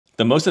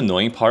The most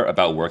annoying part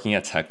about working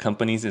at tech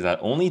companies is that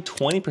only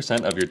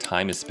 20% of your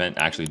time is spent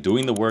actually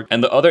doing the work,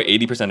 and the other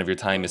 80% of your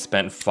time is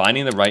spent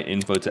finding the right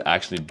info to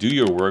actually do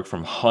your work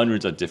from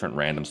hundreds of different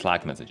random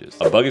Slack messages.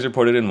 A bug is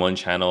reported in one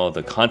channel,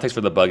 the context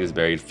for the bug is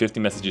buried 50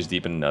 messages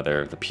deep in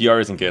another, the PR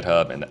is in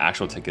GitHub, and the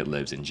actual ticket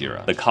lives in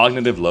Jira. The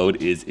cognitive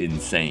load is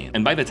insane.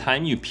 And by the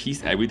time you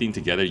piece everything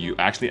together, you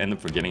actually end up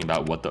forgetting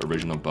about what the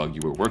original bug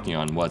you were working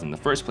on was in the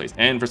first place.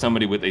 And for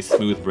somebody with a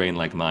smooth brain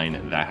like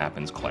mine, that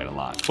happens quite a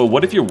lot. But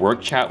what if your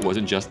work chat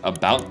wasn't just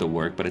about the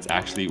work, but it's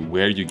actually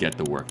where you get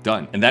the work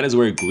done? And that is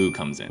where Glue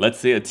comes in. Let's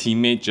say a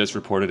teammate just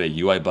reported a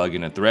UI bug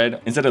in a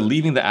thread. Instead of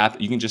leaving the app,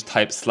 you can just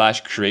type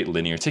 /create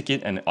linear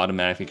ticket and it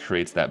automatically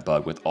creates that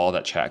bug with all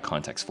that chat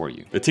context for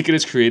you. The ticket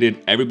is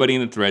created, everybody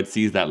in the thread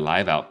sees that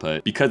live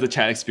output. Because the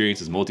chat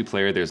experience is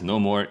multiplayer, there's no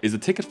more, is the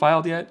ticket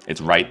filed yet?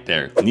 It's right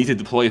there. Need to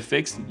deploy a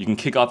fix? You can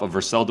kick off a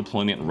Vercel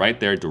deployment right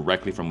there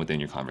directly from within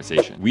your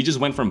conversation. We just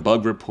went from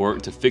bug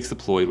report to fix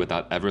deployed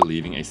without ever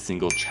leaving a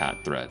single chat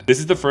thread. This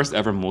is the first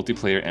ever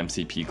multiplayer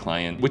MCP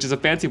client, which is a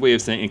fancy way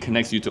of saying it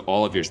connects you to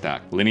all of your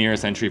stack. Linear,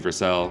 Sentry,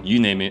 Vercel, you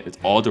name it, it's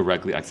all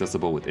directly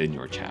accessible within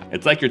your chat.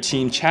 It's like your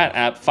team chat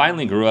app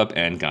finally grew up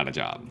and got a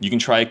job. You can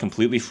try it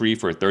completely free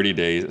for 30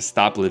 days,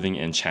 stop living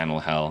in channel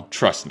hell.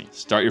 Trust me,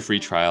 start your free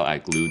trial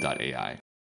at glue.ai.